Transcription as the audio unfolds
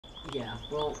Yeah,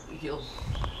 well,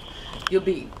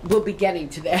 we'll be getting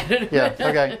to that. Yeah,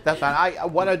 okay, that's fine.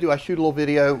 What I do, I shoot a little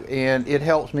video, and it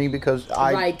helps me because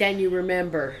right, then you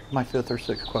remember. My 5th or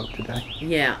 6th quote today.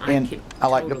 Yeah, I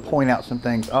like to point out some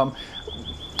things.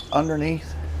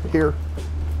 Underneath here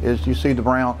is, you see the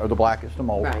brown or the black is the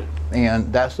mold. Right.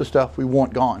 And that's the stuff we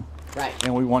want gone. Right.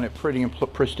 And we want it pretty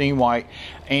and pristine white.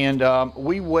 And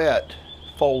we wet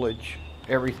foliage,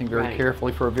 everything very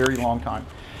carefully for a very long time.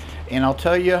 And I'll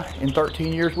tell you, in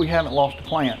 13 years, we haven't lost a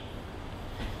plant.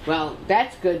 Well,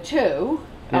 that's good too.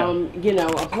 Yeah. You know,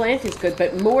 a plant is good,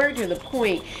 but more to the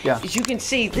point, Yeah. as you can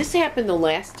see, this happened the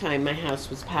last time my house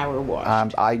was power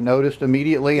washed. I noticed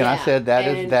immediately, and I said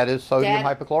that is sodium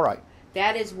hypochlorite.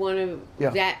 That is one of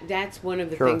that's one of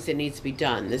the Sure. things that needs to be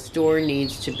done. This door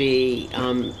needs to be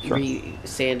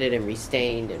sanded and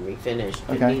restained and refinished.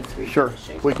 Okay. It needs refinishing. Sure,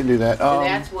 we can do that. So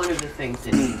that's one of the things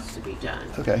that needs to be done.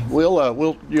 Okay,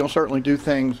 we'll certainly do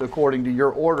things according to your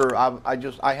order.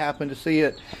 I happen to see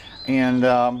it, and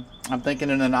I'm thinking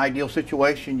in an ideal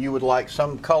situation you would like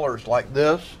some colors like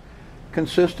this,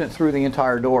 consistent through the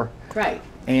entire door. Right.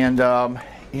 And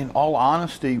in all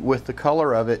honesty, with the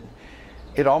color of it,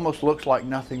 it almost looks like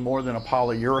nothing more than a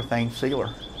polyurethane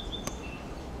sealer.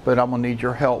 But I'm gonna need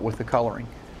your help with the coloring.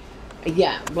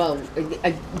 Yeah, well,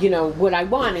 you know, what I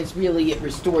want is really it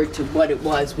restored to what it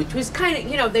was, which was kind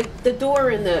of, you know, the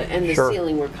door and the Sure.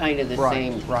 ceiling were kind of the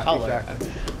same color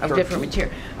of Sure. different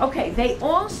material. Okay, they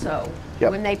also,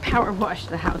 Yep. when they power washed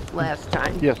the house last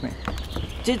time, Yes, ma'am.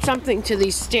 did something to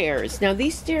these stairs. Now,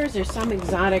 these stairs are some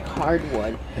exotic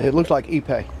hardwood. It looks like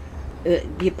Ipe.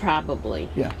 Probably.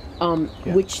 Yeah.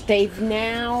 Yeah. Which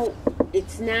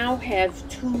it's now have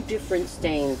 2 different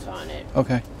stains on it.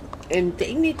 Okay. And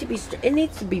they need to be, it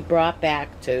needs to be brought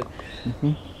back to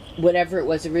whatever it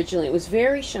was originally. It was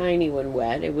very shiny when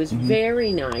wet. It was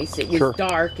very nice. It was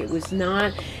dark. It was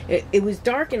not, it was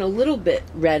dark and a little bit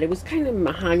red. It was kind of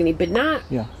mahogany, but not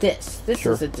this. This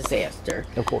is a disaster.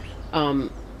 Of course.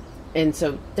 And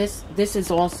so this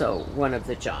is also one of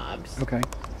the jobs. Okay.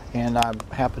 And I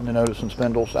happened to notice some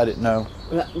spindles. I didn't know.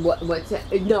 What's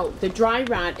that? No, the dry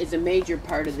rot is a major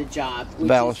part of the job.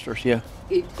 Balusters, yeah.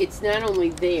 It's not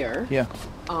only there, Yeah.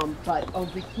 but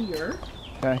over here.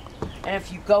 Okay. And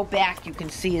if you go back, you can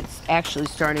see it's actually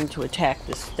starting to attack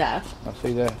the step. I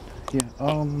see that.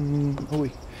 Yeah.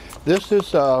 This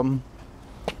is a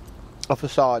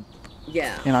facade.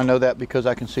 Yeah. And I know that because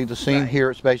I can see the seam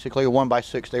here. It's basically a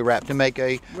 1x6 they wrap to make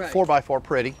a 4x4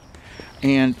 pretty.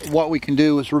 And what we can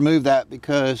do is remove that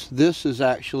because this is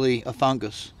actually a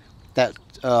fungus that's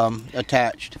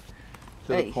attached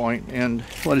to the point. And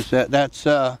what is that?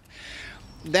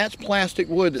 That's plastic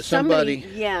wood that somebody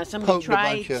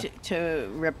tried to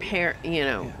repair, you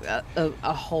know,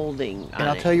 a holding. And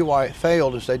I'll tell you why it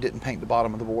failed is they didn't paint the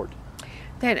bottom of the board.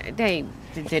 They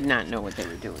did not know what they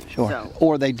were doing. Sure. So.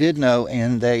 Or they did know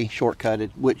and they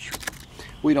shortcutted, which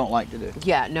we don't like to do.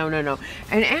 Yeah, no.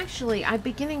 And actually, I'm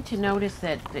beginning to notice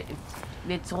that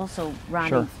it's also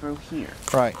rotting through here.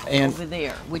 Right. And over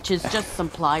there, which is just some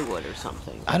plywood or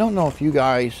something. I don't know if you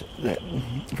guys,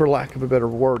 for lack of a better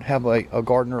word, have a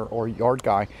gardener or yard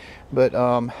guy, but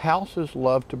houses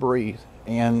love to breathe.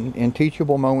 And in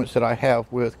teachable moments that I have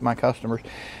with my customers,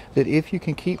 that if you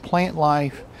can keep plant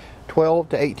life 12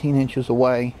 to 18 inches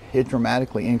away, it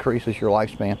dramatically increases your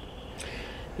lifespan.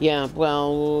 Yeah,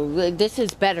 well, this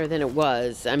is better than it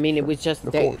was. I mean, it was just,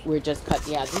 we're just cut.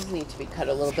 Yeah, these need to be cut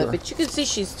a little bit, but you can see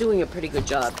she's doing a pretty good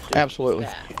job. Absolutely.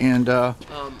 And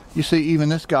you see even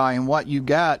this guy, and what you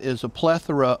got is a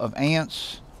plethora of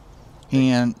ants,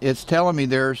 and it's telling me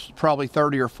there's probably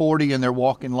 30 or 40 and they're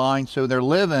walking lines, so they're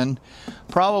living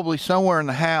probably somewhere in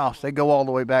the house. They go all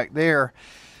the way back there.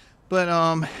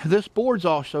 But this board's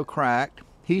also cracked.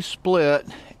 He's split,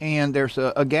 and there's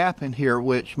a gap in here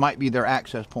which might be their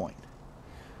access point.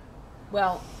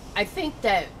 Well, I think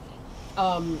that,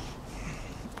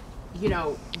 you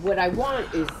know, what I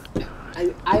want is,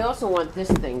 I also want this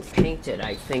thing painted.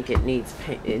 I think it needs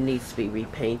to be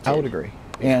repainted. I would agree.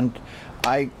 And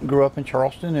I grew up in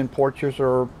Charlston, and porches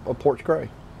are a porch gray.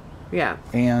 Yeah.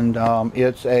 And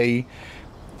it's a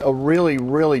really,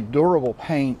 really durable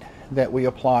paint that we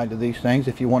apply to these things.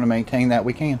 If you want to maintain that,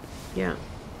 we can. Yeah.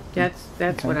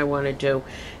 That's what I want to do.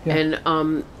 Yeah.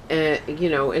 And you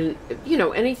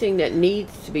know, anything that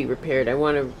needs to be repaired, I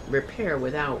want to repair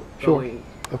without going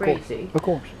crazy. Of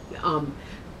course.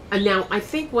 And now I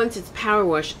think once it's power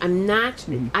washed,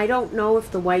 I don't know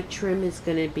if the white trim is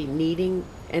going to be needing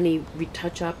any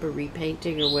retouch up or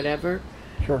repainting or whatever.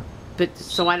 Sure. But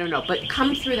so I don't know. But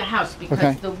come through the house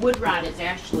because the wood rot is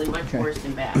actually much worse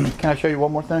than bad. Can I show you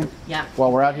one more thing? Yeah.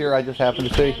 While we're out here, I just happened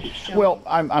to see. Well,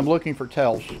 I'm looking for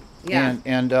tells. Yeah.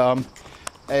 And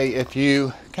hey, if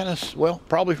you kind of, well,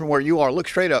 probably from where you are, look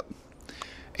straight up.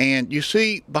 And you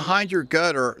see behind your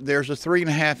gutter, there's a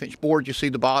 3.5-inch board you see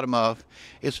the bottom of.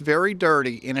 It's very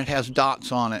dirty and it has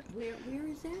dots on it. Where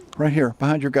is that? Right here,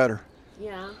 behind your gutter.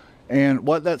 Yeah. And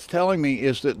what that's telling me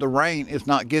is that the rain is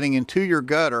not getting into your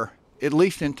gutter, at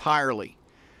least entirely,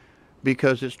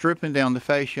 because it's dripping down the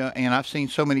fascia, and I've seen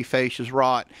so many fascias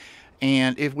rot.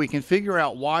 And if we can figure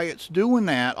out why it's doing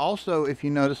that, also, if you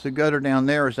notice the gutter down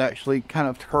there is actually kind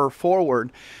of curved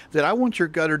forward, that I want your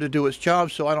gutter to do its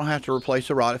job so I don't have to replace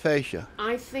the rotted fascia.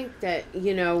 I think that,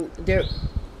 you know,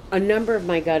 a number of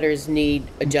my gutters need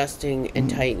adjusting and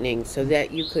tightening, so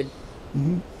that you could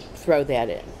throw that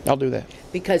in. I'll do that.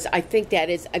 Because I think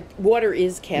that is, water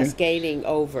is cascading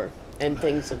over and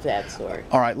things of that sort.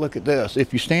 All right, look at this.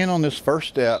 If you stand on this first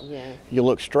step, you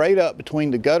look straight up between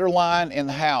the gutter line and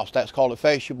the house. That's called a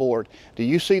fascia board. Do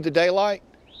you see the daylight?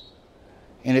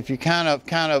 And if you kind of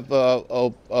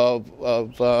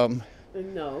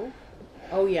no.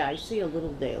 Oh yeah, I see a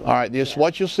little daylight. All right, this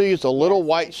what you'll see is a little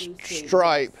white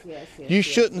stripe. Yes, you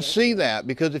shouldn't see that,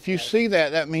 because if you see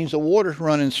that, that means the water's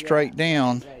running straight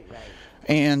down. Right.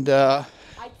 And I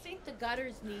think the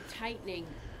gutters need tightening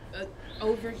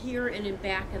over here and in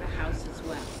back of the house as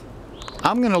well.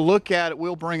 I'm going to look at it.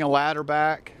 We'll bring a ladder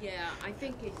back. Yeah, I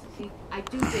think I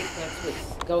do think that's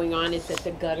what's going on, is that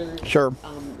the gutters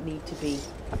need to be,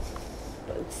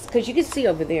 because you can see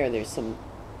over there's some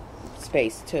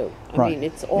space too. I mean,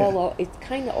 it's all it's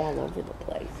kind of all over the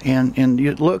place. And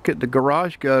you look at the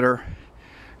garage gutter,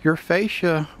 your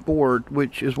fascia board,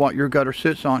 which is what your gutter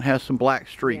sits on, has some black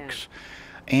streaks.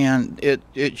 And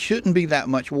it shouldn't be that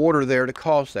much water there to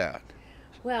cause that.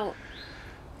 Well,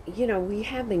 you know, we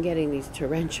have been getting these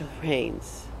torrential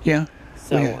rains. Yeah.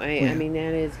 So I mean,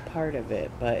 that is part of it,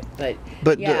 but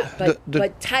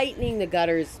tightening the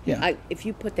gutters. Yeah. If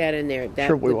you put that in there,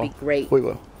 that would be great. We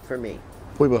will. For me.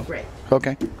 We will. Great.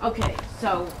 Okay. Okay.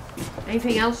 So,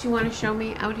 anything else you want to show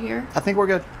me out here? I think we're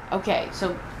good. Okay.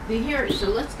 So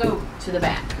let's go to the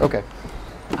back. Okay.